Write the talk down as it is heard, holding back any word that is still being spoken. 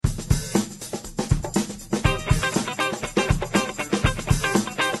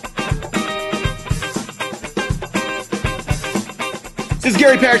This is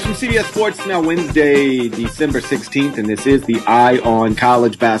Gary Parrish from CBS Sports. It's now Wednesday, December 16th, and this is the Eye on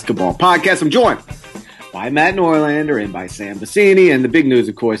College Basketball podcast. I'm joined by Matt Norlander and by Sam Bassini. And the big news,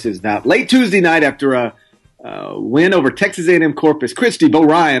 of course, is that late Tuesday night after a win over Texas A&M Corpus Christi, Bo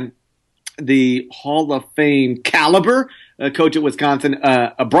Ryan, the Hall of Fame caliber coach at Wisconsin,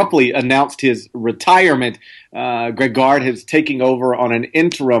 abruptly announced his retirement. Greg Gard is taking over on an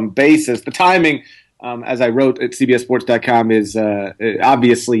interim basis. The timing, as I wrote at CBSSports.com, is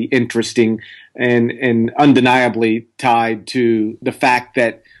obviously interesting and undeniably tied to the fact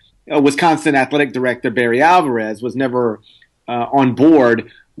that Wisconsin Athletic Director Barry Alvarez was never on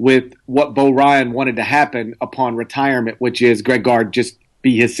board with what Bo Ryan wanted to happen upon retirement, which is Greg Gard just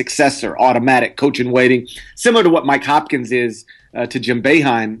be his successor, automatic coach in waiting, similar to what Mike Hopkins is to Jim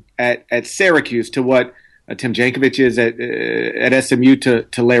Boeheim at Syracuse, to what Tim Jankovich is at SMU,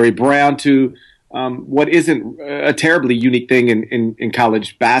 to Larry Brown, to what isn't a terribly unique thing in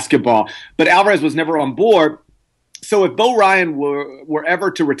college basketball. But Alvarez was never on board. So if Bo Ryan were ever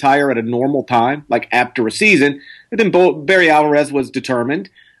to retire at a normal time, like after a season, then Barry Alvarez was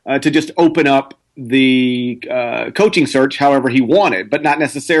determined to just open up the coaching search however he wanted, but not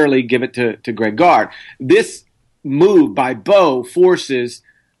necessarily give it to Greg Gard. This move by Bo forces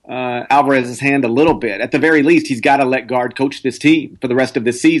Alvarez's hand a little bit. At the very least, he's got to let Gard coach this team for the rest of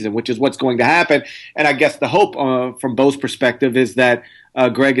this season, which is what's going to happen. And I guess the hope from Bo's perspective is that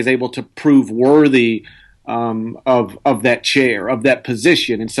Greg is able to prove worthy of that chair, of that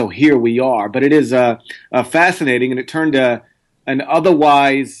position. And so here we are. But it is fascinating, and it turned an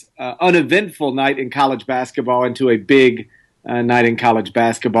otherwise uneventful night in college basketball into a big night in college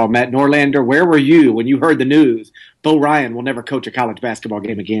basketball. Matt Norlander, where were you when you heard the news Bo Ryan will never coach a college basketball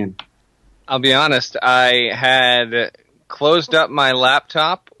game again? I'll be honest, I had closed up my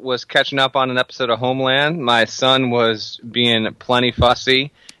laptop, was catching up on an episode of Homeland. My son was being plenty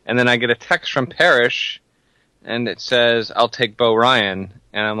fussy, and then I get a text from Parrish, and it says, "I'll take Bo Ryan."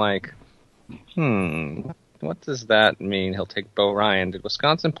 And I'm like, what does that mean? He'll take Bo Ryan. Did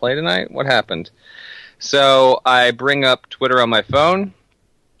Wisconsin play tonight? What happened? So I bring up Twitter on my phone.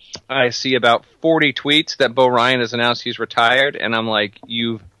 I see about 40 tweets that Bo Ryan has announced he's retired, and I'm like,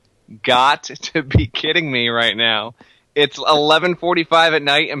 you've got to be kidding me right now. It's 11:45 at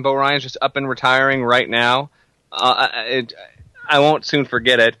night, and Bo Ryan's just up and retiring right now. I won't soon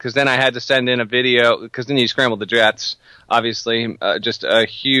forget it, because then I had to send in a video, because then you scrambled the Jets, obviously. Just a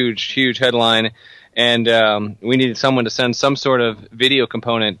huge, huge headline. And we needed someone to send some sort of video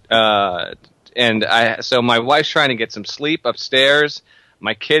component. So my wife's trying to get some sleep upstairs.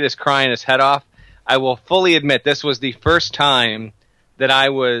 My kid is crying his head off. I will fully admit this was the first time that I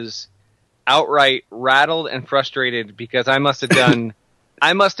was outright rattled and frustrated, because I must have done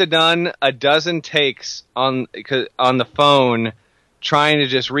a dozen takes on the phone, trying to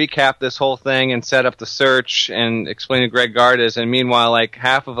just recap this whole thing and set up the search and explain who Greg Gard is. And meanwhile, like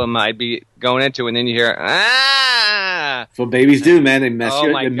half of them I'd be going into, and then you hear, ah! That's what babies do, man. They mess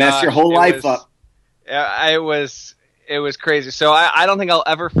your whole life up. It was crazy. So I don't think I'll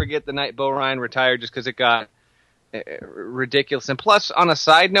ever forget the night Bo Ryan retired, just because it got ridiculous. And plus, on a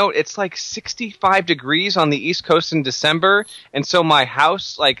side note, it's like 65 degrees on the East Coast in December, and so my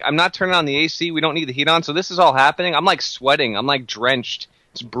house, like, I'm not turning on the AC. We don't need the heat on, so this is all happening. I'm like sweating. I'm like drenched.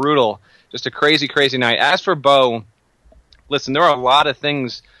 It's brutal. Just a crazy, crazy night. As for Bo, listen, there are a lot of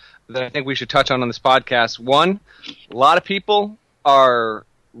things that I think we should touch on this podcast. One, a lot of people are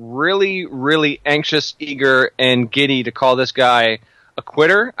really, really anxious, eager, and giddy to call this guy a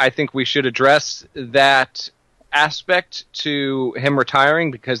quitter. I think we should address that aspect to him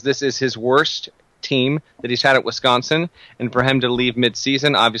retiring, because this is his worst team that he's had at Wisconsin, and for him to leave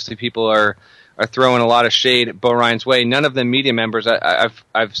mid-season, obviously people are throwing a lot of shade Bo Ryan's way. None of them media members.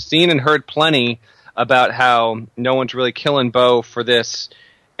 I've seen and heard plenty about how no one's really killing Bo for this,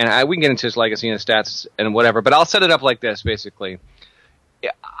 and we can get into his legacy and his stats and whatever, but I'll set it up like this, basically.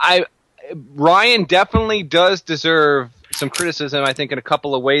 Ryan definitely does deserve some criticism, I think, in a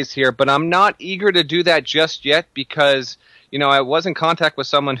couple of ways here, but I'm not eager to do that just yet, because, I was in contact with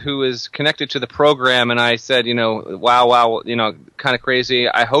someone who is connected to the program, and I said, wow, kind of crazy.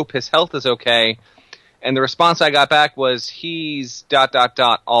 I hope his health is okay. And the response I got back was, he's ...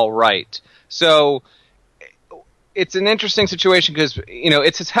 all right. So it's an interesting situation, because,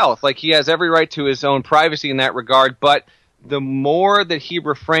 it's his health. Like, he has every right to his own privacy in that regard, but the more that he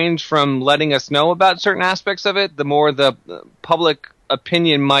refrains from letting us know about certain aspects of it, the more the public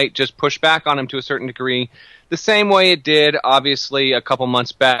opinion might just push back on him to a certain degree. The same way it did, obviously, a couple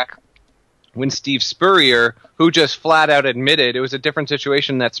months back when Steve Spurrier, who just flat out admitted, it was a different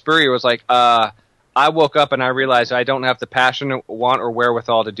situation, that Spurrier was like, I woke up and I realized I don't have the passion, want, or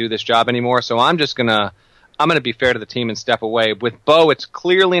wherewithal to do this job anymore. So I'm gonna be fair to the team and step away. With Bo, it's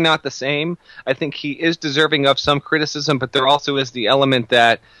clearly not the same. I think he is deserving of some criticism, but there also is the element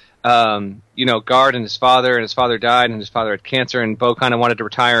that Guard and his father died, and his father had cancer, and Bo kind of wanted to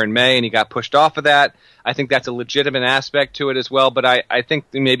retire in May, and he got pushed off of that. I think that's a legitimate aspect to it as well, but I think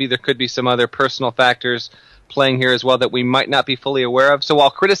maybe there could be some other personal factors playing here as well that we might not be fully aware of. So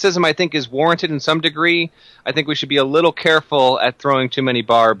while criticism, I think, is warranted in some degree, I think we should be a little careful at throwing too many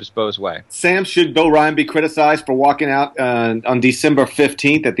barbs Bo's way. Sam, should Bo Ryan be criticized for walking out on December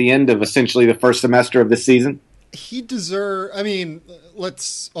 15th at the end of essentially the first semester of this season? I mean,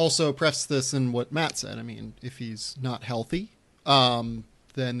 let's also preface this in what Matt said. I mean, if he's not healthy, then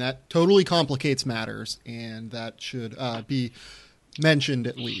that totally complicates matters, and that should be mentioned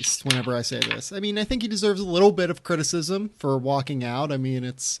at least whenever I say this. I mean, I think he deserves a little bit of criticism for walking out. I mean,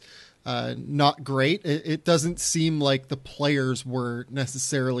 it's not great. It doesn't seem like the players were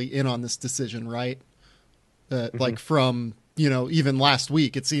necessarily in on this decision, right? Like from, even last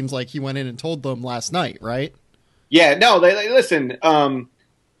week, it seems like he went in and told them last night, right? Yeah, no, they listen.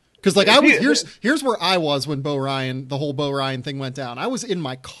 Because here's where I was when the whole Bo Ryan thing went down. I was in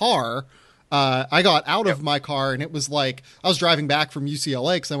my car. I got out of my car, and it was like I was driving back from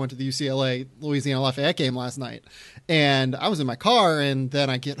UCLA because I went to the UCLA Louisiana Lafayette game last night, and I was in my car, and then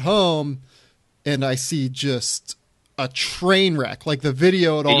I get home, and I see just a train wreck. Like the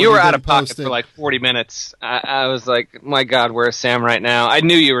video at all. You were out of pocket for like 40 minutes. I was like, my God, where's Sam right now? I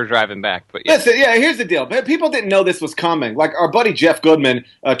knew you were driving back, but yeah. Listen, here's the deal. People didn't know this was coming. Like our buddy Jeff Goodman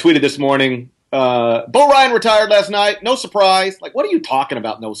tweeted this morning. Bo Ryan retired last night. No surprise. Like, what are you talking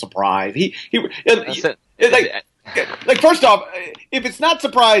about? No surprise. Like, first off, if it's not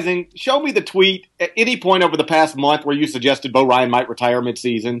surprising, show me the tweet at any point over the past month where you suggested Bo Ryan might retire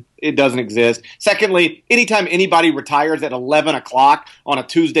midseason. It doesn't exist. Secondly, anytime anybody retires at 11 o'clock on a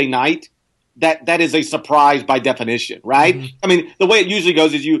Tuesday night, that is a surprise by definition, right? Mm-hmm. I mean, the way it usually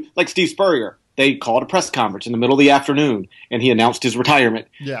goes is like Steve Spurrier. They called a press conference in the middle of the afternoon, and he announced his retirement.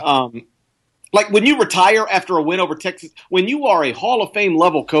 Yeah. Like when you retire after a win over Texas, when you are a Hall of Fame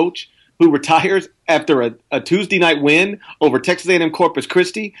level coach who retires after a Tuesday night win over Texas A&M Corpus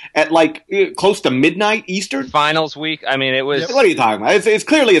Christi at like close to midnight Eastern finals week. I mean, it was. What are you talking about? It's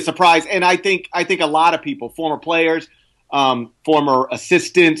clearly a surprise, and I think a lot of people, former players, former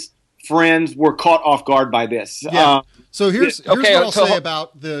assistants, friends, were caught off guard by this. Yeah. So here's what I'll say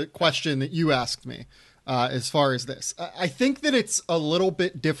about the question that you asked me. As far as this, I think that it's a little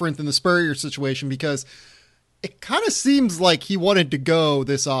bit different than the Spurrier situation because it kind of seems like he wanted to go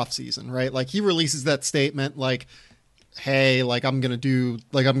this offseason, right? Like he releases that statement like, hey, like I'm going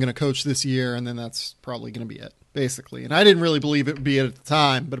to coach this year. And then that's probably going to be it basically. And I didn't really believe it would be it at the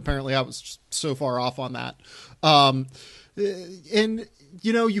time, but apparently I was just so far off on that. And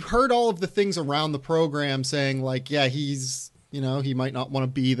you heard all of the things around the program saying like, yeah, he's, he might not want to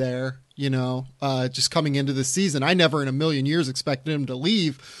be there. Just coming into the season, I never in a million years expected him to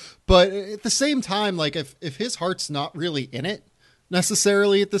leave. But at the same time, like if his heart's not really in it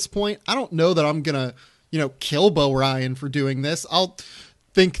necessarily at this point, I don't know that I'm going to, kill Bo Ryan for doing this. I'll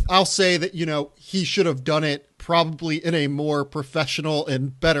say that, he should have done it probably in a more professional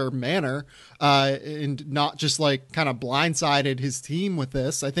and better manner and not just like kind of blindsided his team with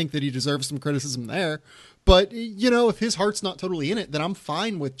this. I think that he deserves some criticism there. But, if his heart's not totally in it, then I'm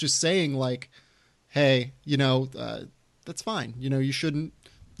fine with just saying like, hey, that's fine. You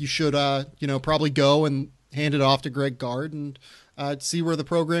should probably go and hand it off to Greg Gard and see where the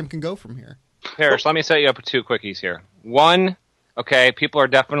program can go from here. Parrish, let me set you up with two quickies here. One, okay, people are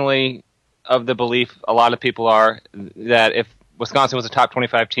definitely of the belief, a lot of people are, that if Wisconsin was a top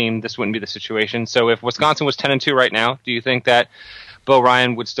 25 team, this wouldn't be the situation. So if Wisconsin was 10-2 right now, do you think that Bo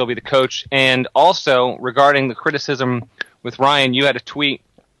Ryan would still be the coach? And also, regarding the criticism with Ryan, you had a tweet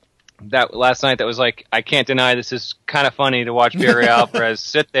that last night that was like, I can't deny this is kind of funny to watch Barry Alvarez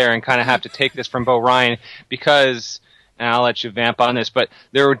sit there and kind of have to take this from Bo Ryan because, and I'll let you vamp on this, but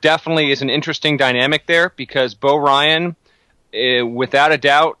there definitely is an interesting dynamic there because Bo Ryan, without a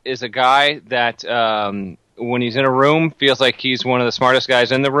doubt, is a guy that when he's in a room, feels like he's one of the smartest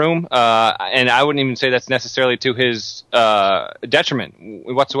guys in the room. And I wouldn't even say that's necessarily to his detriment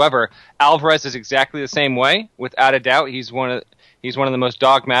whatsoever. Alvarez is exactly the same way. Without a doubt, he's one of the most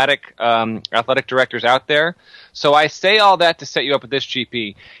dogmatic athletic directors out there. So I say all that to set you up with this,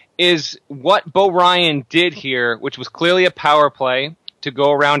 GP, is what Bo Ryan did here, which was clearly a power play to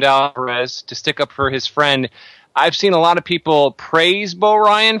go around Alvarez, to stick up for his friend. I've seen a lot of people praise Bo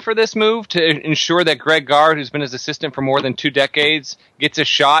Ryan for this move to ensure that Greg Gard, who's been his assistant for more than 2 decades, gets a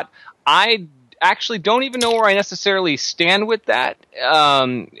shot. I actually don't even know where I necessarily stand with that.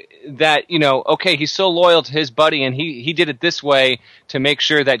 That, okay, he's so loyal to his buddy, and he did it this way to make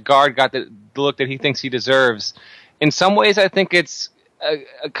sure that guard got the look that he thinks he deserves. In some ways, I think it's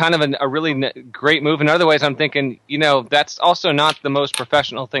a kind of a really great move. In other ways, I'm thinking, that's also not the most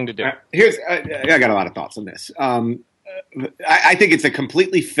professional thing to do. I got a lot of thoughts on this. I think it's a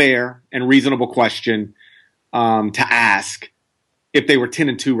completely fair and reasonable question to ask. If they were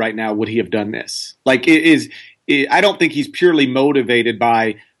 10-2 right now, would he have done this? Like, I don't think he's purely motivated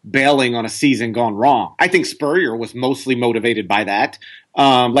by bailing on a season gone wrong. I think Spurrier was mostly motivated by that.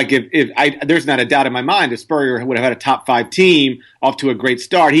 There's not a doubt in my mind if Spurrier would have had a top 5 team off to a great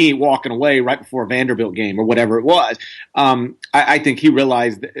start, he ain't walking away right before a Vanderbilt game or whatever it was. I think he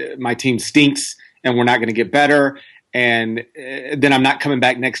realized my team stinks and we're not going to get better, and then I'm not coming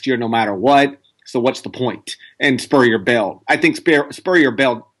back next year no matter what. So what's the point? And Spurrier bailed. I think Spurrier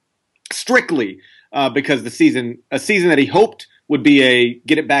bailed strictly because a season that he hoped would be a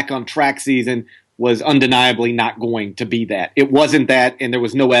get it back on track season was undeniably not going to be that. It wasn't that, and there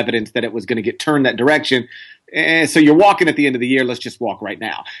was no evidence that it was going to get turned that direction. And so you're walking at the end of the year. Let's just walk right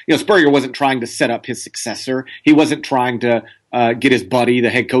now. Spurrier wasn't trying to set up his successor. He wasn't trying to get his buddy the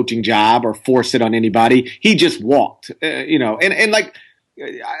head coaching job or force it on anybody. He just walked. In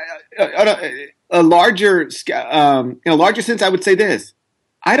a larger sense, I would say this.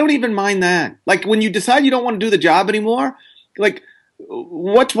 I don't even mind that. Like, when you decide you don't want to do the job anymore, like,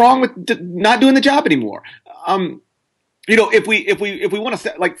 what's wrong with not doing the job anymore? If we want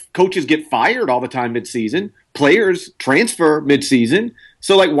to, like, coaches get fired all the time midseason, players transfer midseason.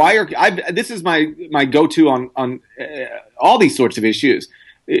 So, like, this is my go-to on all these sorts of issues.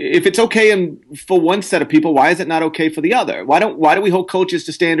 If it's okay for one set of people, why is it not okay for the other? Why do we hold coaches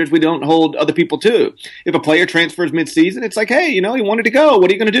to standards we don't hold other people to? If a player transfers midseason, it's like, hey, he wanted to go. What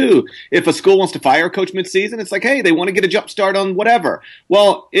are you going to do? If a school wants to fire a coach midseason, it's like, hey, they want to get a jump start on whatever.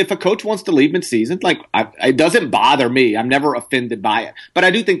 Well, if a coach wants to leave midseason, like, it doesn't bother me. I'm never offended by it. But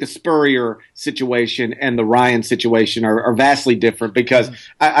I do think the Spurrier situation and the Ryan situation are vastly different because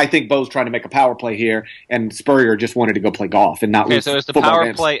I think Bo's trying to make a power play here, and Spurrier just wanted to go play golf and not lose. So is the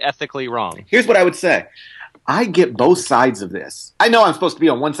power play ethically wrong? Here's what I would say. I get both sides of this. I know I'm supposed to be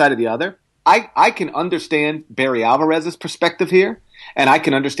on one side or the other. I can understand Barry Alvarez's perspective here, and I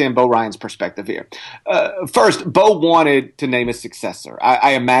can understand Bo Ryan's perspective here. First, Bo wanted to name his successor.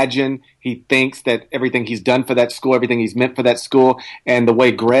 I imagine he thinks that everything he's done for that school, everything he's meant for that school, and the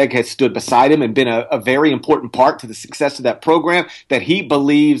way Greg has stood beside him and been a very important part to the success of that program, that he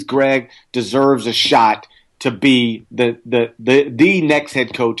believes Greg deserves a shot to be the next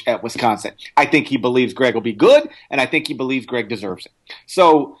head coach at Wisconsin. I think he believes Greg will be good, and I think he believes Greg deserves it.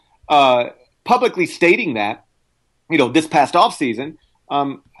 So publicly stating that, this past offseason,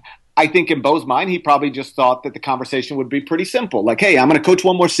 I think in Bo's mind, he probably just thought that the conversation would be pretty simple. Like, hey, I'm going to coach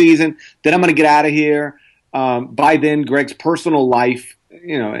one more season, then I'm going to get out of here. By then, Greg's personal life,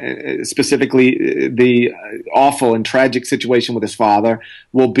 specifically the awful and tragic situation with his father,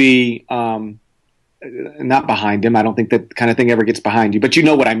 will be not behind him. I don't think that kind of thing ever gets behind you, but you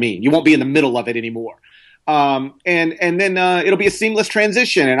know what I mean. You won't be in the middle of it anymore. And then it'll be a seamless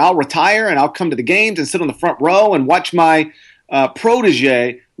transition, and I'll retire and I'll come to the games and sit on the front row and watch my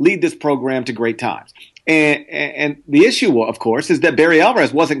protege lead this program to great times. And the issue, of course, is that Barry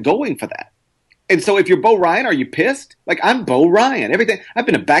Alvarez wasn't going for that. And so if you're Bo Ryan, are you pissed? Like, I'm Bo Ryan. I've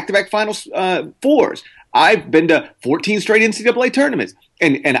been to back-to-back Final Fours. I've been to 14 straight NCAA tournaments,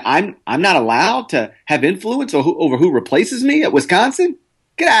 and I'm not allowed to have influence over who replaces me at Wisconsin?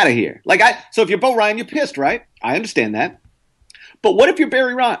 Get out of here. So if you're Bo Ryan, you're pissed, right? I understand that. But what if you're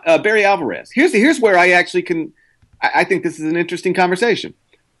Barry Alvarez? Here's where I actually can. I think this is an interesting conversation.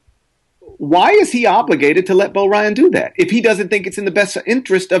 Why is he obligated to let Bo Ryan do that if he doesn't think it's in the best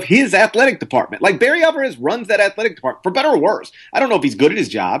interest of his athletic department? Like, Barry Alvarez runs that athletic department, for better or worse. I don't know if he's good at his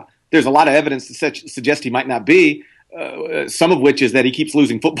job. There's a lot of evidence to suggest he might not be, some of which is that he keeps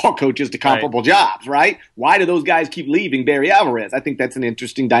losing football coaches to comparable jobs, right? Why do those guys keep leaving Barry Alvarez? I think that's an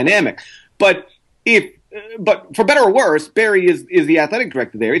interesting dynamic. But for better or worse, Barry is the athletic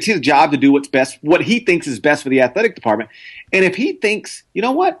director there. It's his job to do what's best, what he thinks is best for the athletic department. And if he thinks, you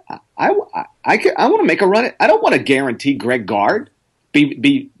know what, I want to make a run at, I don't want to guarantee Greg Gard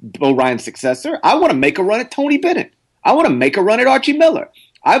be Bo Ryan's successor. I want to make a run at Tony Bennett. I want to make a run at Archie Miller.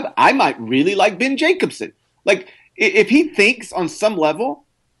 I might really like Ben Jacobson. Like, if he thinks on some level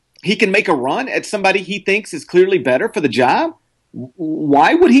he can make a run at somebody he thinks is clearly better for the job,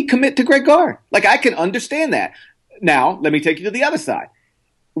 why would he commit to Greg Gard? Like, I can understand that. Now, let me take you to the other side.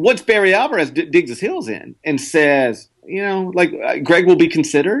 Once Barry Alvarez digs his heels in and says, Greg will be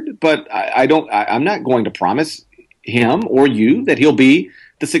considered, but I'm not going to promise him or you that he'll be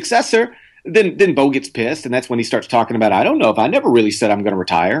the successor. Then Bo gets pissed, and that's when he starts talking about, I don't know if I never really said I'm going to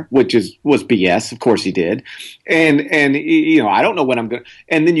retire, which was BS. Of course he did. And I don't know when I'm going to.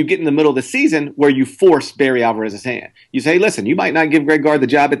 And then you get in the middle of the season where you force Barry Alvarez's hand. You say, listen, you might not give Greg Gard the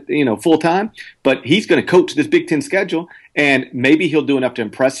job at, full time, but he's going to coach this Big Ten schedule, and maybe he'll do enough to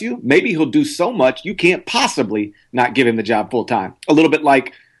impress you. Maybe he'll do so much you can't possibly not give him the job full time. A little bit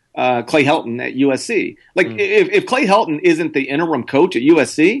like Clay Helton at USC. If Clay Helton isn't the interim coach at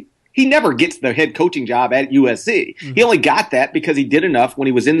USC, he never gets the head coaching job at USC. Mm-hmm. He only got that because he did enough when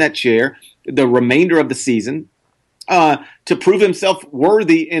he was in that chair the remainder of the season to prove himself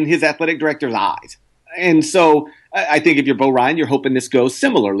worthy in his athletic director's eyes. And so I think if you're Bo Ryan, you're hoping this goes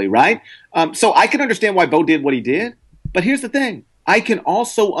similarly, right? So I can understand why Bo did what he did. But here's the thing. I can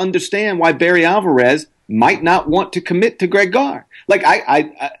also understand why Barry Alvarez might not want to commit to Greg Gard.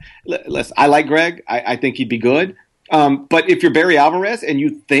 Listen, I like Greg. I think he'd be good. But if you're Barry Alvarez and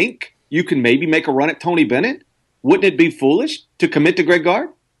you think you can maybe make a run at Tony Bennett, wouldn't it be foolish to commit to Greg Gard?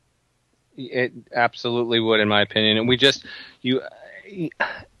 It absolutely would, in my opinion. And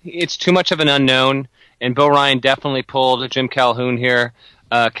it's too much of an unknown. And Bo Ryan definitely pulled Jim Calhoun here.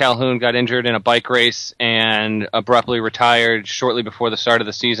 Calhoun got injured in a bike race and abruptly retired shortly before the start of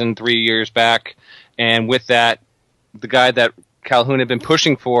the season 3 years back. And with that, the guy that Calhoun had been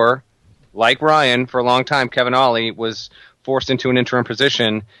pushing for, like Ryan, for a long time, Kevin Ollie, was forced into an interim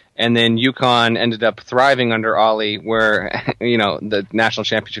position, and then UConn ended up thriving under Ollie, where the national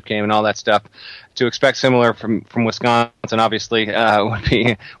championship came and all that stuff. To expect similar from Wisconsin, obviously,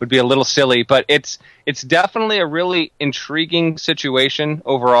 would be a little silly, but it's definitely a really intriguing situation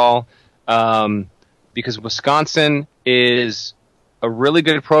overall, because Wisconsin is a really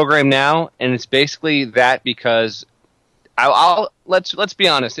good program now, and it's basically that because let's be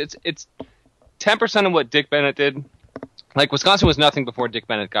honest. It's 10% of what Dick Bennett did. Like, Wisconsin was nothing before Dick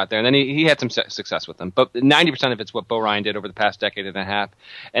Bennett got there, and then he had some success with them. But 90% of it's what Bo Ryan did over the past decade and a half.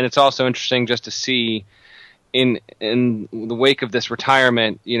 And it's also interesting just to see in the wake of this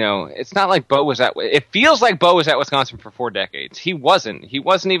retirement, it's not like Bo was at. It feels like Bo was at Wisconsin for 4 decades. He wasn't. He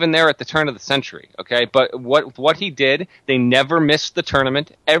wasn't even there at the turn of the century. Okay, but what he did, they never missed the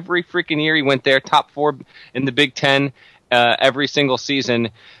tournament. Every freaking year he went there, top 4 in the Big Ten. Every single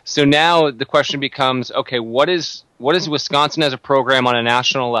season. So now the question becomes, okay, what is Wisconsin as a program on a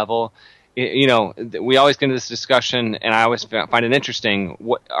national level? We always get into this discussion, and I always find it interesting.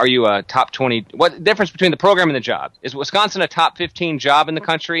 What are you a top 20? What difference between the program and the job? Is Wisconsin a top 15 job in the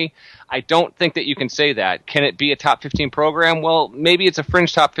country? I don't think that you can say that. Can it be a top 15 program? Well, maybe it's a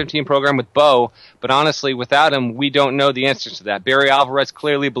fringe top 15 program with Bo, but honestly, without him, we don't know the answers to that. Barry Alvarez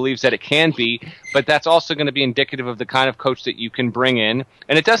clearly believes that it can be, but that's also going to be indicative of the kind of coach that you can bring in.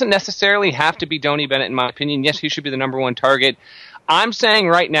 And it doesn't necessarily have to be Tony Bennett, in my opinion. Yes, he should be the number 1 target. I'm saying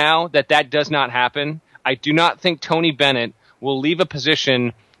right now that does not happen. I do not think Tony Bennett will leave a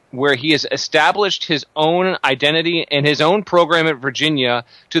position where he has established his own identity and his own program at Virginia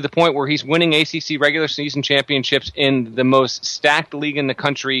to the point where he's winning ACC regular season championships in the most stacked league in the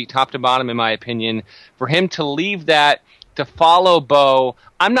country, top to bottom, in my opinion. For him to leave that to follow Bo,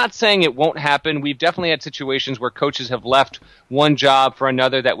 I'm not saying it won't happen. We've definitely had situations where coaches have left one job for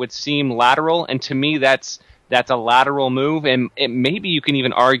another that would seem lateral, and to me that's a lateral move, and maybe you can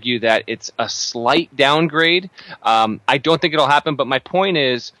even argue that it's a slight downgrade. I don't think it'll happen, but my point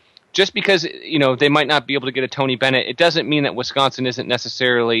is, just because they might not be able to get a Tony Bennett, it doesn't mean that Wisconsin isn't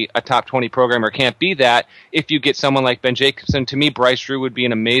necessarily a top 20 program or can't be that. If you get someone like Ben Jacobson, to me, Bryce Drew would be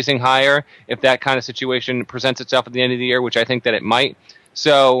an amazing hire if that kind of situation presents itself at the end of the year, which I think that it might.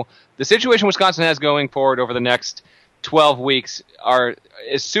 So the situation Wisconsin has going forward over the next 12 weeks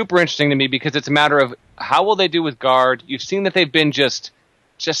is super interesting to me, because it's a matter of how will they do with Gard. You've seen that they've been just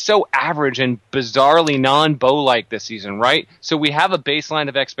so average and bizarrely non-Bo-like this season, right? So we have a baseline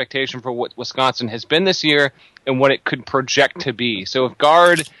of expectation for what Wisconsin has been this year and what it could project to be. So if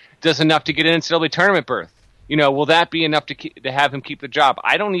Gard does enough to get an NCAA tournament berth, will that be enough to have him keep the job?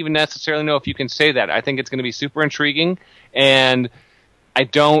 I don't even necessarily know if you can say that. I think it's going to be super intriguing, and I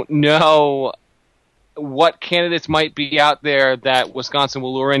don't know what candidates might be out there that Wisconsin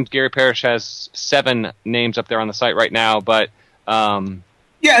will lure in. Gary Parrish has 7 names up there on the site right now, but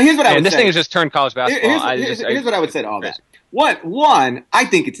here's what I would say. This thing has just turned college basketball. Here's what I would say to all that. One, I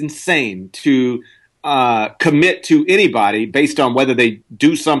think it's insane to commit to anybody based on whether they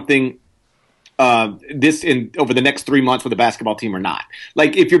do something over the next 3 months with a basketball team or not.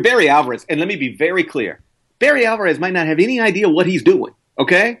 Like, if you're Barry Alvarez, and let me be very clear, Barry Alvarez might not have any idea what he's doing.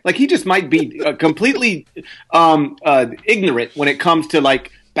 Okay, like he just might be completely ignorant when it comes to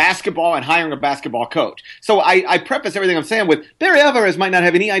like basketball and hiring a basketball coach. So I preface everything I'm saying with Barry Alvarez might not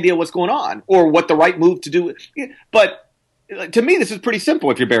have any idea what's going on or what the right move to do. But to me, this is pretty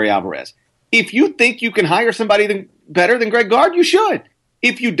simple. If you're Barry Alvarez, if you think you can hire somebody better than Greg Gard, you should.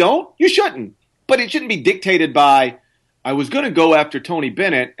 If you don't, you shouldn't. But it shouldn't be dictated by, I was going to go after Tony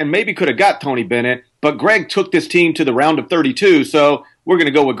Bennett and maybe could have got Tony Bennett, but Greg took this team to the round of 32, so we're going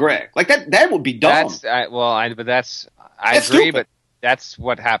to go with Greg. Like that would be dumb. I agree, stupid. but that's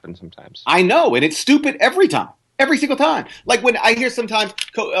what happens sometimes. I know, and it's stupid every time. Every single time. Like when I hear sometimes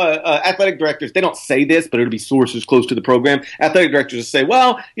athletic directors, they don't say this, but it'll be sources close to the program. Athletic directors will say,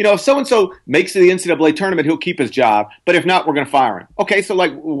 well, if so-and-so makes the NCAA tournament, he'll keep his job. But if not, we're going to fire him. Okay, so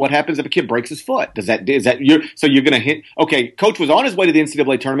like what happens if a kid breaks his foot? So you're going to hit, okay, coach was on his way to the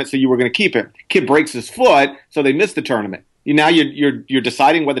NCAA tournament, so you were going to keep him. Kid breaks his foot, so they missed the tournament. Now you're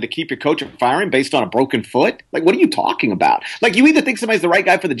deciding whether to keep your coach or fire him based on a broken foot? Like, what are you talking about? Like, you either think somebody's the right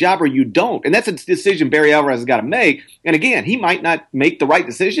guy for the job or you don't. And that's a decision Barry Alvarez has got to make. And again, he might not make the right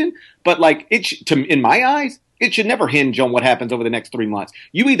decision, but like in my eyes, it should never hinge on what happens over the next 3 months.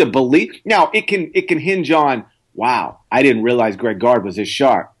 You either believe – now, it can hinge on, wow, I didn't realize Greg Gard was this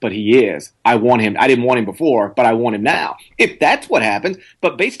sharp, but he is. I want him. I didn't want him before, but I want him now. If that's what happens,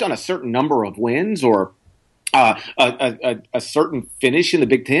 but based on a certain number of wins or – a certain finish in the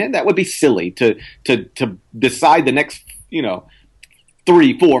Big Ten, that would be silly to decide the next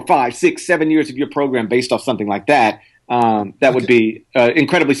 3, 4, 5, 6, 7 years of your program based off something like that. That would be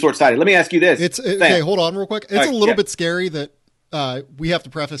incredibly short-sighted. Let me ask you this. Okay, hold on real quick. It's a little bit scary that we have to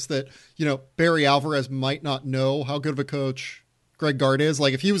preface that Barry Alvarez might not know how good of a coach Greg Gard is.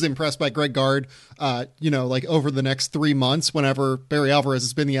 Like if he was impressed by Greg Gard, like over the next 3 months, whenever Barry Alvarez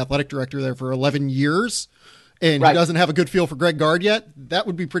has been the athletic director there for 11 years. And he doesn't have a good feel for Greg Gard yet, that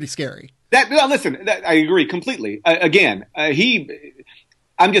would be pretty scary. Listen, I agree completely. I'm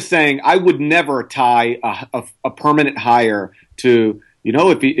just saying I would never tie a permanent hire to,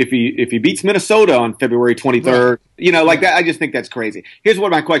 if he beats Minnesota on February 23rd, like that. I just think that's crazy. Here's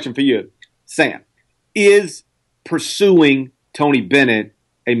my question for you, Sam. Is pursuing Tony Bennett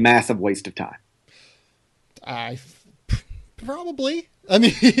a massive waste of time? Probably. I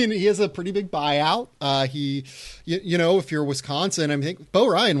mean, he has a pretty big buyout. If you're Wisconsin, I think Bo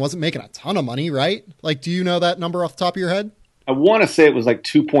Ryan wasn't making a ton of money, right? Like, do you know that number off the top of your head? I want to say it was like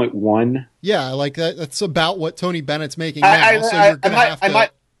 2.1. Yeah, like that's about what Tony Bennett's making now. I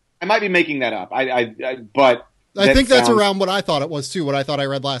might be making that up. But I think that's around what I thought it was too. What I thought I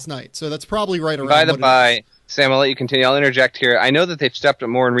read last night. So that's probably right around. By Sam, I'll let you continue. I'll interject here. I know that they've stepped up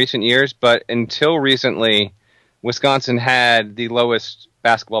more in recent years, but until recently, Wisconsin had the lowest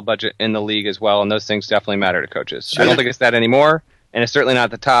basketball budget in the league as well, and those things definitely matter to coaches. Sure. I don't think it's that anymore, and it's certainly not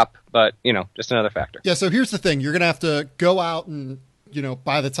at the top, but, just another factor. Yeah, so here's the thing. You're going to have to go out and,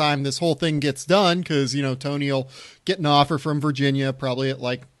 by the time this whole thing gets done, because, Tony will get an offer from Virginia probably at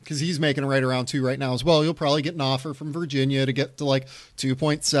because he's making right around 2 right now as well. You'll probably get an offer from Virginia to get to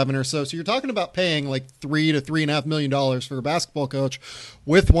 2.7 or so. So you're talking about paying $3 to $3.5 million for a basketball coach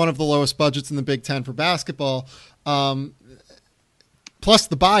with one of the lowest budgets in the Big Ten for basketball. Plus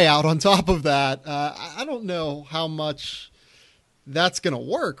the buyout on top of that. I don't know how much that's going to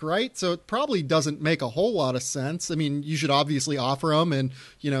work, right? So it probably doesn't make a whole lot of sense. I mean, you should obviously offer them and,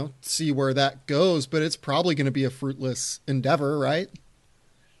 see where that goes, but it's probably going to be a fruitless endeavor, right?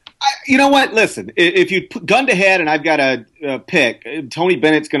 You know what? Listen, if you gun to head and I've got a pick, Tony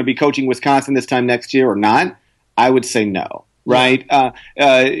Bennett's going to be coaching Wisconsin this time next year or not, I would say no. Right.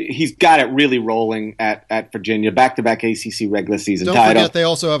 He's got it really rolling at Virginia, back-to-back ACC regular season title. Don't forget they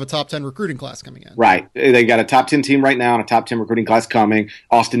also have a top 10 recruiting class coming in. Right. They got a top 10 team right now and a top 10 recruiting class coming.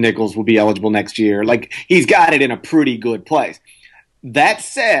 Austin Nichols will be eligible next year. He's got it in a pretty good place. That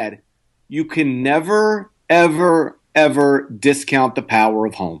said, you can never, ever, ever discount the power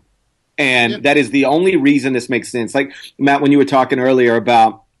of home. And that is the only reason this makes sense. Like, Matt, when you were talking earlier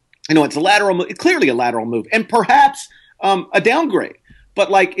about, it's a lateral move, clearly a lateral move, and perhaps a downgrade, but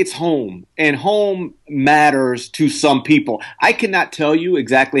it's home, and home matters to some people. I cannot tell you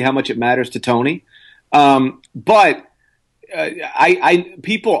exactly how much it matters to Tony, but I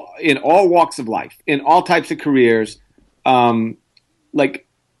people in all walks of life, in all types of careers, live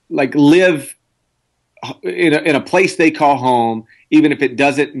in a place they call home, even if it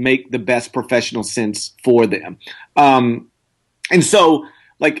doesn't make the best professional sense for them. And so,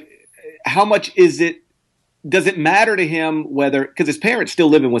 how much does it matter to him because his parents still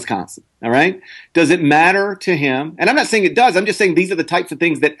live in Wisconsin, all right? Does it matter to him? And I'm not saying it does. I'm just saying these are the types of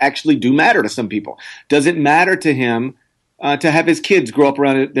things that actually do matter to some people. Does it matter to him to have his kids grow up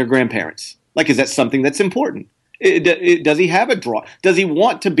around their grandparents? Like, is that something that's important? Does he have a draw? Does he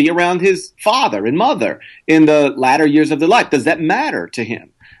want to be around his father and mother in the latter years of their life? Does that matter to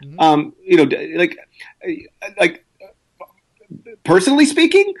him? Like personally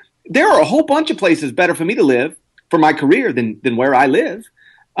speaking, there are a whole bunch of places better for me to live for my career than where I live.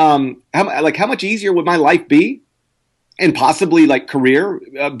 How much easier would my life be, and possibly like career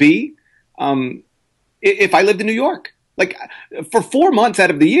be, if I lived in New York? Like, for 4 months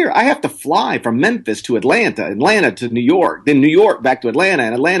out of the year, I have to fly from Memphis to Atlanta, Atlanta to New York, then New York back to Atlanta,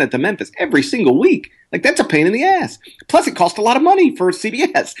 and Atlanta to Memphis every single week. Like, that's a pain in the ass. Plus, it costs a lot of money for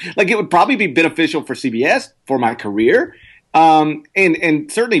CBS. Like, it would probably be beneficial for CBS for my career,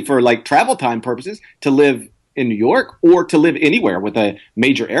 and certainly for like travel time purposes to live in New York or to live anywhere with a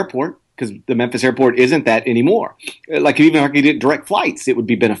major airport, because the Memphis airport isn't that anymore. Like, even if I could get direct flights, it would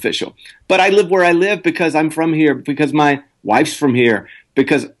be beneficial. But I live where I live because I'm from here, because my wife's from here,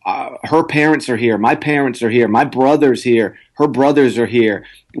 because her parents are here, my parents are here, my brother's here, her brothers are here.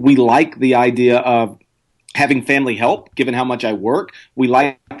 We like the idea of having family help, given how much I work. We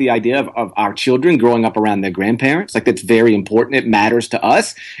like the idea of our children growing up around their grandparents. Like, that's very important. It matters to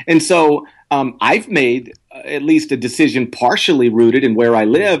us. And so I've made at least a decision partially rooted in where I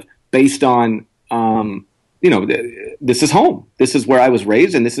live, based on, this is home. This is where I was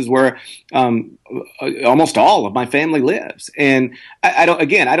raised, and this is where almost all of my family lives. And I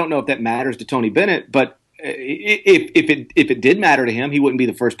don't know if that matters to Tony Bennett, but if it did matter to him, he wouldn't be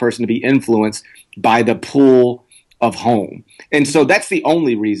the first person to be influenced by the pull of home. And so that's the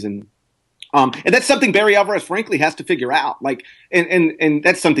only reason. And that's something Barry Alvarez, frankly, has to figure out. Like, and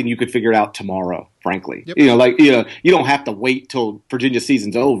that's something you could figure out tomorrow, frankly. Yep. You don't have to wait till Virginia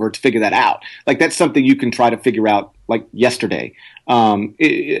season's over to figure that out. Like, that's something you can try to figure out like yesterday.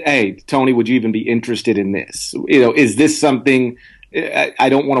 Hey, Tony, would you even be interested in this? Is this something? I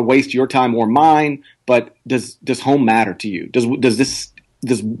don't want to waste your time or mine, but does home matter to you? Does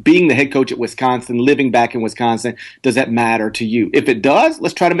being the head coach at Wisconsin, living back in Wisconsin, does that matter to you? If it does,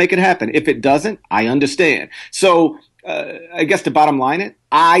 let's try to make it happen. If it doesn't, I understand. So I guess to bottom line it,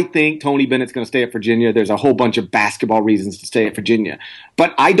 I think Tony Bennett's going to stay at Virginia. There's a whole bunch of basketball reasons to stay at Virginia.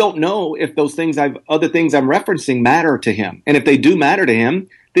 But I don't know if those things other things I'm referencing matter to him. And if they do matter to him,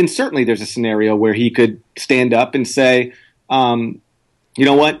 then certainly there's a scenario where he could stand up and say, you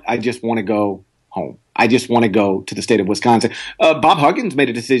know what, I just want to go home. I just want to go to the state of Wisconsin. Bob Huggins made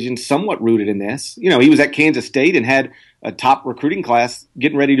a decision somewhat rooted in this. He was at Kansas State and had a top recruiting class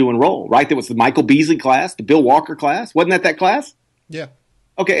getting ready to enroll, right? There was the Michael Beasley class, the Bill Walker class. Wasn't that class? Yeah.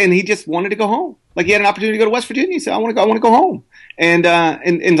 Okay, and he just wanted to go home. Like, he had an opportunity to go to West Virginia. He said, I want to go home. And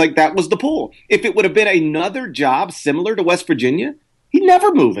like, that was the pull. If it would have been another job similar to West Virginia, he'd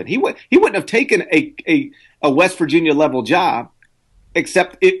never move it. He wouldn't have taken a West Virginia level job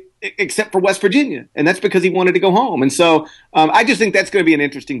except for West Virginia. And that's because he wanted to go home. And so I just think that's going to be an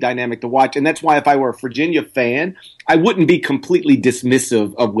interesting dynamic to watch. And that's why if I were a Virginia fan, I wouldn't be completely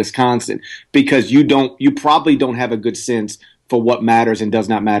dismissive of Wisconsin, because you probably don't have a good sense for what matters and does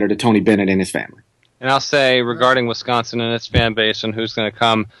not matter to Tony Bennett and his family. And I'll say, regarding Wisconsin and its fan base and who's going to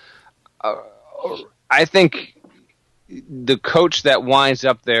come, I think the coach that winds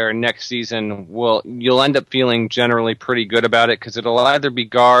up there next season you'll end up feeling generally pretty good about it, because it'll either be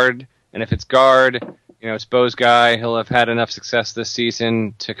guard, and if it's guard, it's Bo's guy. He'll have had enough success this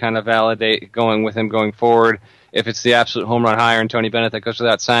season to kind of validate going with him going forward. If it's the absolute home run hire and Tony Bennett, that goes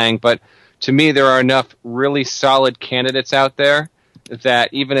without saying. But to me, there are enough really solid candidates out there that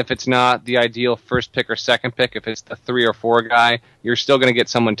even if it's not the ideal first pick or second pick, if it's the 3 or 4 guy, you're still going to get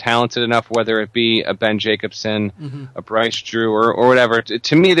someone talented enough, whether it be a Ben Jacobson, a Bryce Drew, or whatever.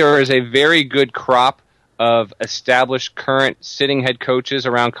 To me, there is a very good crop of established current sitting head coaches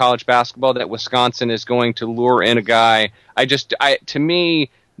around college basketball that Wisconsin is going to lure in a guy. To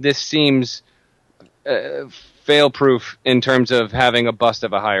me, this seems fail-proof in terms of having a bust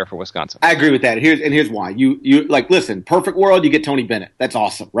of a hire for Wisconsin. I agree with that. Here's why. You like, listen, perfect world, you get Tony Bennett. That's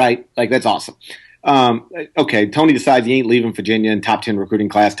awesome, right? Like, that's awesome. Okay, Tony decides he ain't leaving Virginia, and top 10 recruiting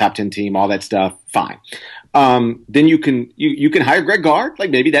class, top 10 team, all that stuff. Fine. Then you can hire Greg Gard. Like,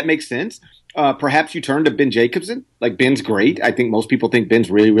 maybe that makes sense. Perhaps you turn to Ben Jacobson. Like, Ben's great. I think most people think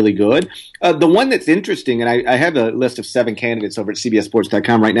Ben's really, really good. The one that's interesting, and I have a list of 7 candidates over at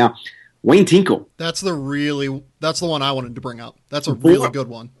CBSSports.com right now. Wayne Tinkle. That's the one I wanted to bring up. That's a really good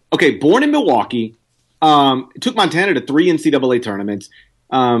one. Okay, born in Milwaukee, took Montana to 3 NCAA tournaments.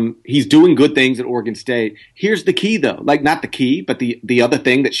 He's doing good things at Oregon State. Here's the key, though. Like, not the key, but the other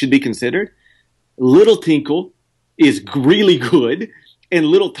thing that should be considered. Little Tinkle is really good, and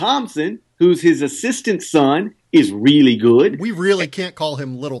Little Thompson, who's his assistant son, is really good. We really can't call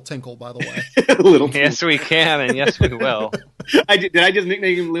him Little Tinkle, by the way. Little Tinkle. Yes, we can, and yes, we will. Did I just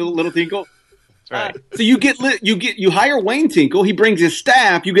nickname him Little Tinkle? That's right. So you hire Wayne Tinkle. He brings his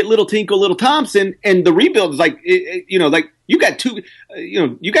staff. You get Little Tinkle, Little Thompson, and the rebuild is like you got two.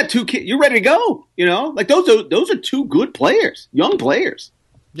 You got two kids. You're ready to go. Like those are two good players, young players.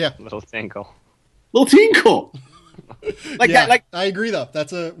 Yeah, Little Tinkle. Little Tinkle. I agree though.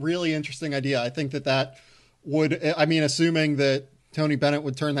 That's a really interesting idea. I think that would, assuming that Tony Bennett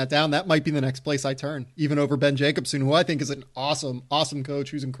would turn that down, that might be the next place I turn, even over Ben Jacobson, who I think is an awesome, awesome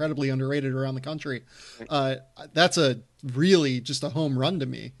coach who's incredibly underrated around the country. That's just a home run to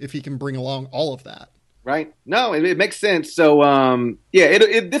me if he can bring along all of that. Right. No, it makes sense. So,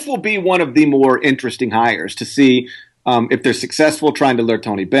 this will be one of the more interesting hires to see if they're successful trying to lure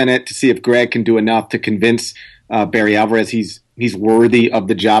Tony Bennett, to see if Greg can do enough to convince Barry Alvarez he's worthy of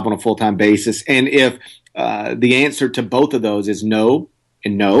the job on a full-time basis. And if the answer to both of those is no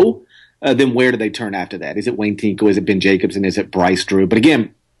and no, then where do they turn after that? Is it Wayne Tinkle? Is it Ben Jacobson? Is it Bryce Drew? But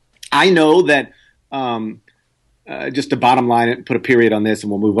again, I know that just to bottom line it and put a period on this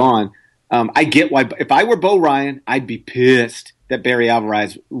and we'll move on. I get why. If I were Bo Ryan, I'd be pissed that Barry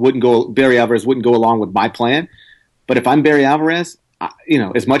Alvarez wouldn't go along with my plan. But if I'm Barry Alvarez,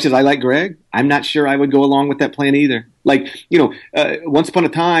 as much as I like Greg, I'm not sure I would go along with that plan either. Like, once upon a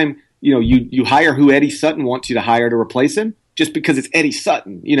time, you hire who Eddie Sutton wants you to hire to replace him just because it's Eddie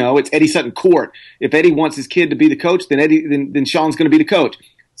Sutton. It's Eddie Sutton court. If Eddie wants his kid to be the coach, then Sean's going to be the coach.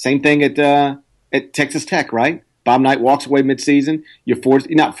 Same thing at Texas Tech, right? Bob Knight walks away midseason. You're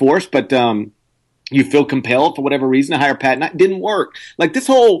not forced, but you feel compelled for whatever reason to hire Pat Knight. Didn't work. Like this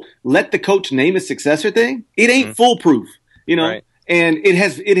whole let the coach name his successor thing, it ain't foolproof, Right. And it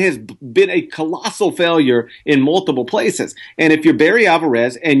has been a colossal failure in multiple places. And if you're Barry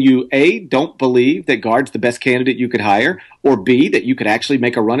Alvarez and you, A, don't believe that Guard's the best candidate you could hire, or B, that you could actually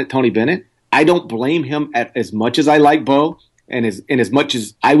make a run at Tony Bennett, I don't blame him as much as I like Bo and as much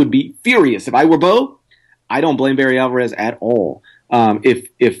as I would be furious if I were Bo. I don't blame Barry Alvarez at all if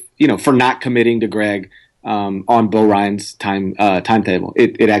for not committing to Greg on Bo Ryan's timetable.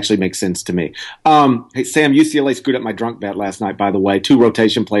 It actually makes sense to me. Hey, Sam, UCLA screwed up my drunk bet last night, by the way. 2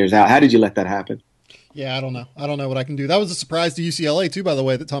 rotation players out. How did you let that happen? Yeah, I don't know. I don't know what I can do. That was a surprise to UCLA, too, by the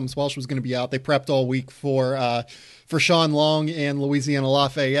way, that Thomas Welsh was going to be out. They prepped all week for Sean Long and Louisiana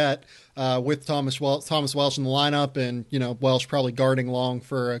Lafayette with Thomas Welsh in the lineup and, Welsh probably guarding Long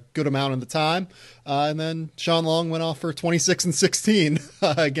for a good amount of the time. And then Sean Long went off for 26 and 16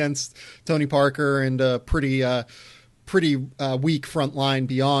 against Tony Parker and a pretty weak front line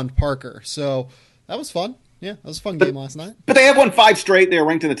beyond Parker. So that was fun. Yeah, that was a fun game last night. But they have won 5 straight. They are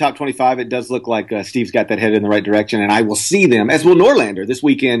ranked in the top 25. It does look like Steve's got that headed in the right direction, and I will see them, as will Norlander, this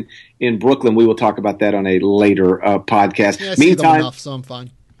weekend in Brooklyn. We will talk about that on a later podcast. Yeah, I see them enough, so I'm fine.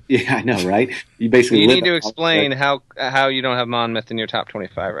 Yeah, I know, right? You need to explain how you don't have Monmouth in your top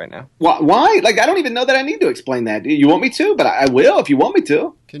 25 right now. Why? Like, I don't even know that I need to explain that. You want me to? But I will if you want me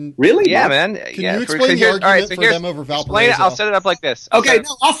to. Really? Yeah, man. Can you explain the argument for them over Valparaiso? I'll set it up like this. Okay,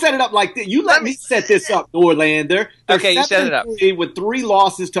 I'll set it up like this. You let me set this up, Norlander. Okay, you set it up. With 3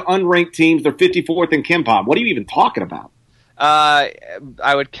 losses to unranked teams, they're 54th in KenPom. What are you even talking about?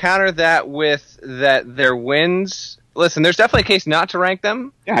 I would counter that with that their wins. Listen, there's definitely a case not to rank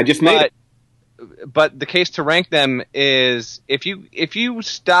them. Yeah, I just made it. But the case to rank them is if you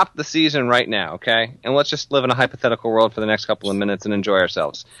stop the season right now, okay? And let's just live in a hypothetical world for the next couple of minutes and enjoy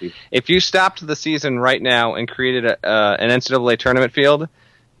ourselves. If you stopped the season right now and created an NCAA tournament field,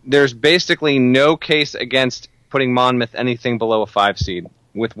 there's basically no case against putting Monmouth anything below a 5 seed.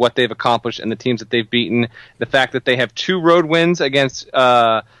 With what they've accomplished and the teams that they've beaten, the fact that they have 2 road wins against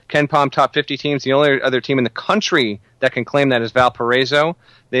KenPom top 50 teams. The only other team in the country that can claim that is Valparaiso.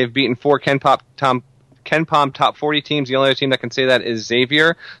 They've beaten 4 KenPom top 40 teams. The only other team that can say that is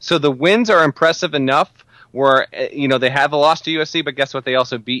Xavier. So the wins are impressive enough where, they have a loss to USC, but guess what? They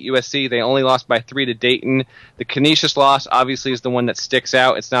also beat USC. They only lost by 3 to Dayton. The Canisius loss obviously is the one that sticks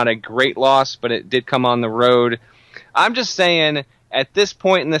out. It's not a great loss, but it did come on the road. I'm just saying, at this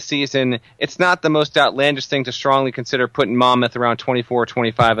point in the season, it's not the most outlandish thing to strongly consider putting Monmouth around 24 or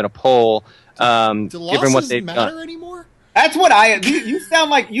 25 in a poll. Do losses what they've matter done. Anymore? That's what you sound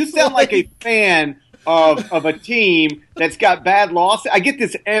like. You sound like a fan of a team that's got bad losses. I get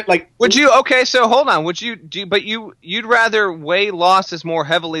this. Would you? Okay, so hold on. Would you? But you'd rather weigh losses more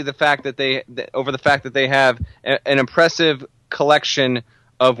heavily over the fact that they have an impressive collection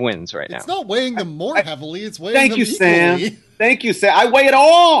of wins right now. It's not weighing them more heavily. It's weighing them equally. Sam. Thank you, Sam. I weigh it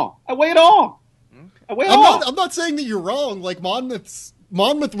all. I'm not saying that you're wrong. Like Monmouth's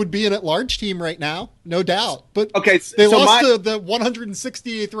Monmouth would be an at-large team right now, no doubt. But okay, they lost to the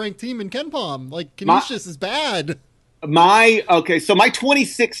 168th ranked team in KenPom. Like, Canisius is bad. So my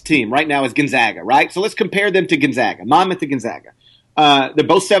 26th team right now is Gonzaga, right? So let's compare them to Gonzaga, Monmouth to Gonzaga. They're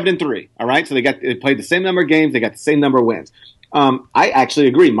both 7-3. All right, so they played the same number of games. They got the same number of wins. I actually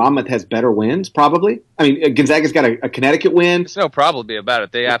agree. Monmouth has better wins, probably. I mean, Gonzaga's got a Connecticut win. There's no probably about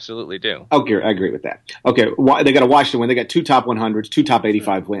it. They absolutely do. Okay, I agree with that. Okay, they got a Washington win. They got 2 top 100s, 2 top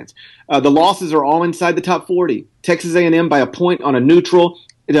 85 wins. The losses are all inside the top 40. Texas A&M by a point on a neutral,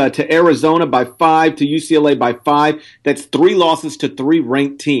 to Arizona by 5, to UCLA by 5. That's 3 losses to 3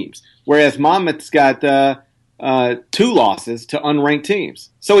 ranked teams. Whereas Monmouth's got 2 losses to unranked teams.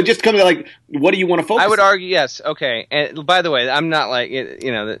 So it just comes to like, what do you want to focus on? I would argue, yes. Okay. And by the way, I'm not like,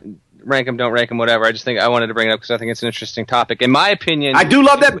 rank them, don't rank them, whatever. I just think I wanted to bring it up because I think it's an interesting topic. In my opinion, I do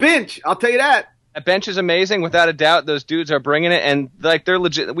love that bench. I'll tell you that. That bench is amazing, without a doubt. Those dudes are bringing it, and like they're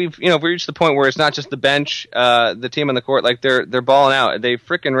legit. We've reached the point where it's not just the bench, the team on the court. Like they're balling out. They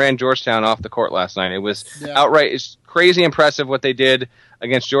freaking ran Georgetown off the court last night. It was outright. It's crazy impressive what they did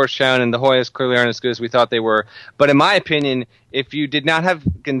against Georgetown, and the Hoyas clearly aren't as good as we thought they were. But in my opinion, if you did not have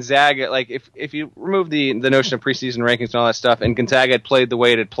Gonzaga, like if you remove the notion of preseason rankings and all that stuff, and Gonzaga had played the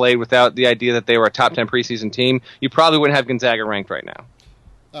way it had played without the idea that they were a top 10 preseason team, you probably wouldn't have Gonzaga ranked right now.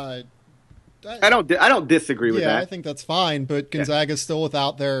 I don't disagree with that. Yeah, I think that's fine, but Gonzaga's still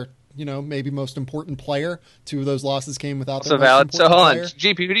without their, maybe most important player. 2 of those losses came without their most important player. So hold on.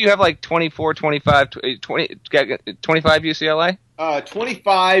 GP, who do you have like 24, 25, 20, 25 UCLA?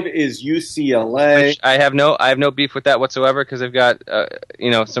 25 is UCLA. Which I have no beef with that whatsoever because they've got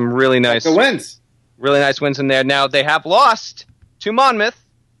some really nice wins. Really nice wins in there. Now they have lost to Monmouth.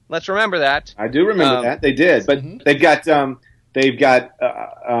 Let's remember that. I do remember that. They did. But they've got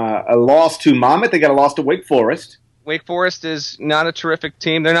a loss to Monmouth. They got a loss to Wake Forest. Wake Forest is not a terrific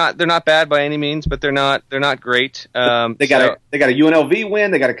team. They're not bad by any means, but they're not great. They got a UNLV win.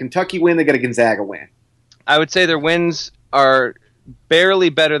 They got a Kentucky win. They got a Gonzaga win. I would say their wins are barely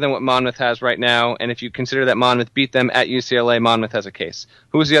better than what Monmouth has right now, and if you consider that Monmouth beat them at UCLA, Monmouth has a case.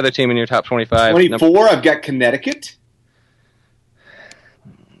 Who's the other team in your top 25? 24, I've got Connecticut.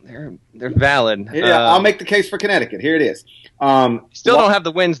 They're valid. Yeah, I'll make the case for Connecticut. Here it is. Still don't have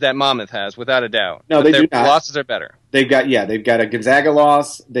the wins that Monmouth has, without a doubt. No, they do not. Losses are better. They've got a Gonzaga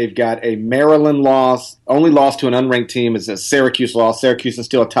loss. They've got a Maryland loss. Only loss to an unranked team is a Syracuse loss. Syracuse is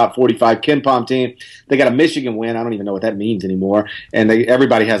still a top 45 KenPom team. They got a Michigan win. I don't even know what that means anymore. And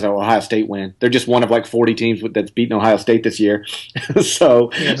everybody has an Ohio State win. They're just one of like 40 teams that's beaten Ohio State this year.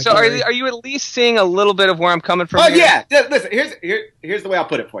 So are you at least seeing a little bit of where I'm coming from? Oh yeah. Listen, here's the way I'll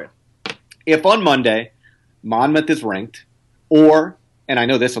put it for you. If on Monday Monmouth is ranked, and I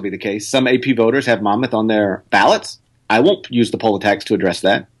know this will be the case, some AP voters have Monmouth on their ballots, I won't use the poll attacks to address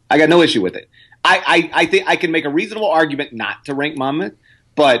that. I got no issue with it. I think I can make a reasonable argument not to rank Monmouth,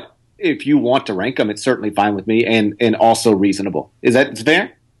 but if you want to rank them, it's certainly fine with me and also reasonable. Is that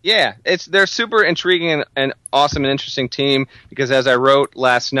fair? Yeah, they're super intriguing and awesome and interesting team because as I wrote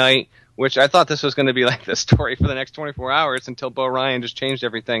last night, which I thought this was going to be like the story for the next 24 hours until Bo Ryan just changed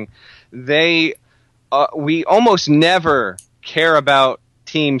everything. We almost never care about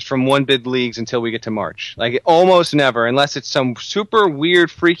teams from one bid leagues until we get to March. Like almost never, unless it's some super weird,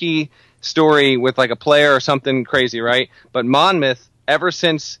 freaky story with like a player or something crazy, right? But Monmouth, ever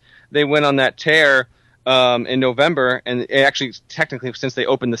since they went on that tear in November, and actually technically since they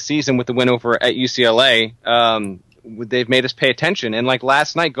opened the season with the win over at UCLA, they've made us pay attention. And like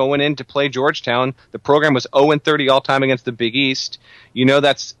last night going in to play Georgetown, the program was 0-30 all time against the Big East.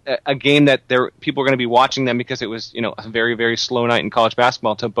 That's a game that people are going to be watching them because it was, a very, very slow night in college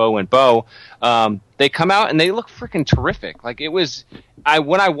basketball until Bo went Bo. They come out and they look freaking terrific. Like it was,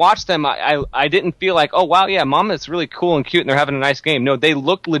 when I watched them, I didn't feel like, oh wow, yeah, Monmouth's really cool and cute and they're having a nice game. No, they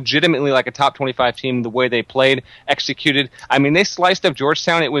looked legitimately like a top 25 team the way they played, executed. I mean, they sliced up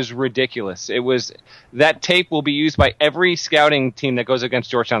Georgetown. It was ridiculous. That tape will be used by every scouting team that goes against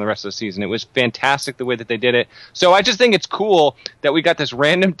Georgetown the rest of the season. It was fantastic the way that they did it. So I just think it's cool that we got this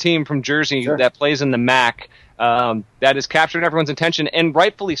random team from Jersey that plays in the MAC that has captured everyone's attention, and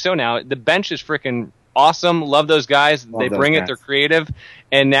rightfully so now. The bench is freaking awesome. Love those guys. They bring it. They're creative.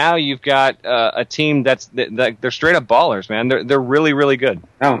 And now you've got a team they're straight up ballers, man. They're really, really good.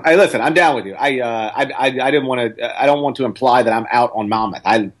 Oh, hey, listen, I'm down with you. I didn't want to. I don't want to imply that I'm out on Monmouth.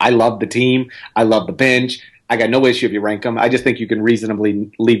 I love the team. I love the bench. I got no issue if you rank them. I just think you can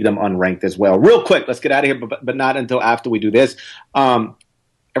reasonably leave them unranked as well. Real quick, let's get out of here, but not until after we do this.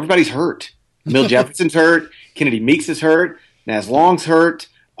 Everybody's hurt. Emil Jefferson's hurt. Kennedy Meeks is hurt. Naz Long's hurt.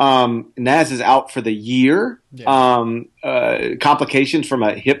 Naz is out for the year. Yeah. Complications from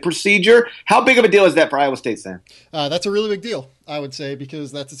a hip procedure. How big of a deal is that for Iowa State, Sam? That's a really big deal, I would say,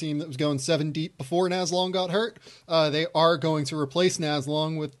 because that's a team that was going 7 deep before Naz Long got hurt. They are going to replace Naz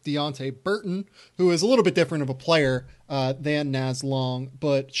Long with Deontay Burton, who is a little bit different of a player than Naz Long,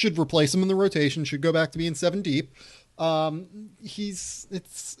 but should replace him in the rotation, should go back to being 7 deep. It's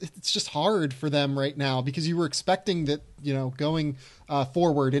just hard for them right now because you were expecting that, going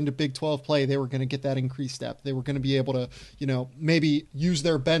forward into Big 12 play, they were going to get that increased depth. They were going to be able to, maybe use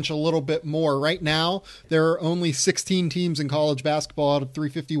their bench a little bit more. Right now, there are only 16 teams in college basketball out of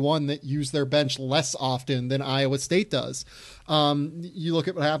 351 that use their bench less often than Iowa State does. You look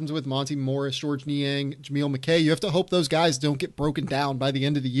at what happens with Monty Morris, George Niang, Jameel McKay. You have to hope those guys don't get broken down by the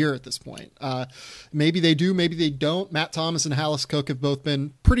end of the year at this point. Maybe they do, maybe they don't. Matt Thomas and Hallis Cook have both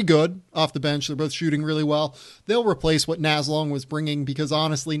been pretty good off the bench. They're both shooting really well. They'll replace what Naz Long was bringing because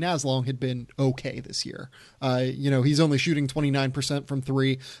honestly, Naz Long had been okay this year. He's only shooting 29% from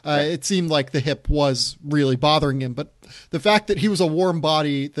 3. It seemed like the hip was really bothering him, but the fact that he was a warm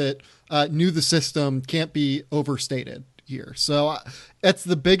body that knew the system can't be overstated here. So that's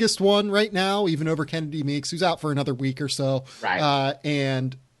the biggest one right now, even over Kennedy Meeks, who's out for another week or so. Right.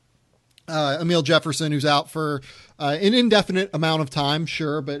 And Emil Jefferson, who's out for an indefinite amount of time,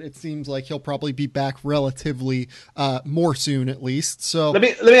 sure, but it seems like he'll probably be back relatively more soon, at least. So let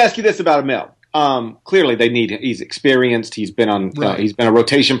me ask you this about Emil. Clearly, they need. He's experienced. He's been on. Right. He's been a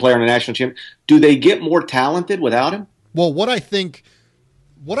rotation player on a national team. Do they get more talented without him? Well, what I think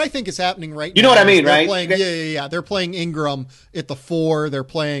is happening right now. You know what I mean, right? Yeah. They're playing Ingram at the 4. They're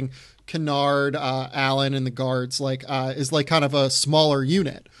playing Kennard, Allen in the guards. Is like kind of a smaller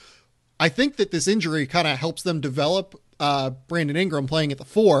unit. I think that this injury kind of helps them develop Brandon Ingram playing at the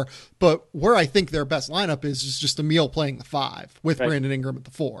 4, but where I think their best lineup is just Emil playing the 5 with Brandon Ingram at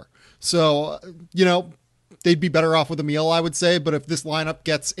the 4. So, they'd be better off with Emil, I would say, but if this lineup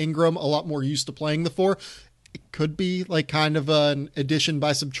gets Ingram a lot more used to playing the 4, it could be like kind of an addition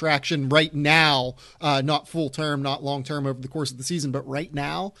by subtraction right now, not full term, not long term over the course of the season, but right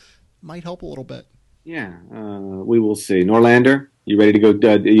now might help a little bit. Yeah, we will see. Norlander, you ready to go?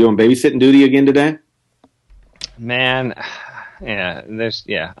 You on babysitting duty again today? Man,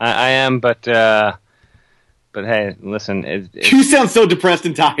 yeah, I am, but hey, listen, you sound so depressed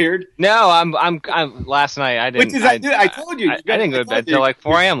and tired. No, I'm. Last night I didn't. Which is, I told you. I didn't go to bed till like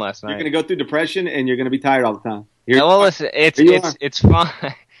 4 a.m. last night. You're going to go through depression and you're going to be tired all the time. Listen, it's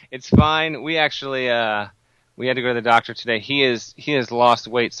fine. It's fine. We actually we had to go to the doctor today. He has lost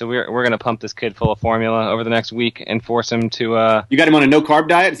weight, so we're going to pump this kid full of formula over the next week and force him to. You got him on a no carb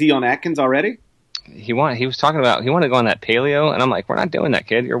diet? Is he on Atkins already? He was talking about he wanted to go on that paleo, and I'm like, we're not doing that,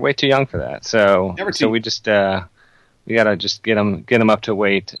 kid. You're way too young for that. So we just we gotta just get him up to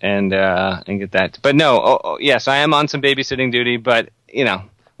weight and get that. But no, yes, I am on some babysitting duty, but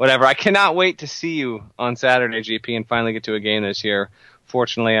whatever. I cannot wait to see you on Saturday, GP, and finally get to a game this year.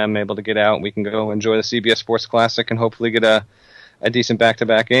 Fortunately, I'm able to get out. We can go enjoy the CBS Sports Classic and hopefully get a decent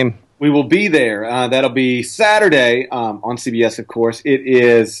back-to-back game. We will be there. That'll be Saturday on CBS, of course. It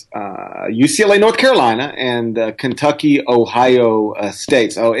is UCLA, North Carolina, and Kentucky, Ohio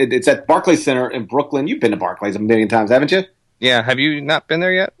State. So it's at Barclays Center in Brooklyn. You've been to Barclays a million times, haven't you? Yeah. Have you not been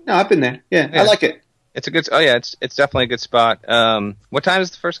there yet? No, I've been there. Yeah. I like it. It's a good. Oh yeah, it's definitely a good spot. What time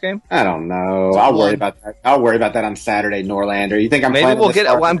is the first game? I don't know. I'll worry about that. I'll worry about that on Saturday, Norlander. You think I'm? Maybe we'll get.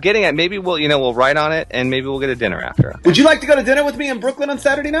 Well, I'm getting at. Maybe we'll write on it, and maybe we'll get a dinner after. Would you like to go to dinner with me in Brooklyn on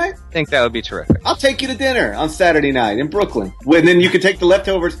Saturday night? I think that would be terrific. I'll take you to dinner on Saturday night in Brooklyn. And then you can take the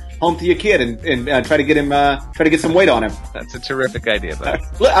leftovers home to your kid and try to get some weight on him. That's a terrific idea, bud.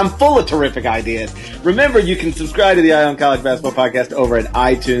 I'm full of terrific ideas. Remember, you can subscribe to the Eye on College Basketball Podcast over at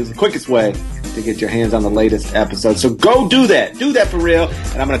iTunes. The quickest way to get your hands on the latest episode. So go do that. Do that for real.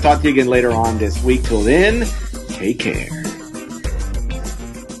 And I'm going to talk to you again later on this week. Till then, take care.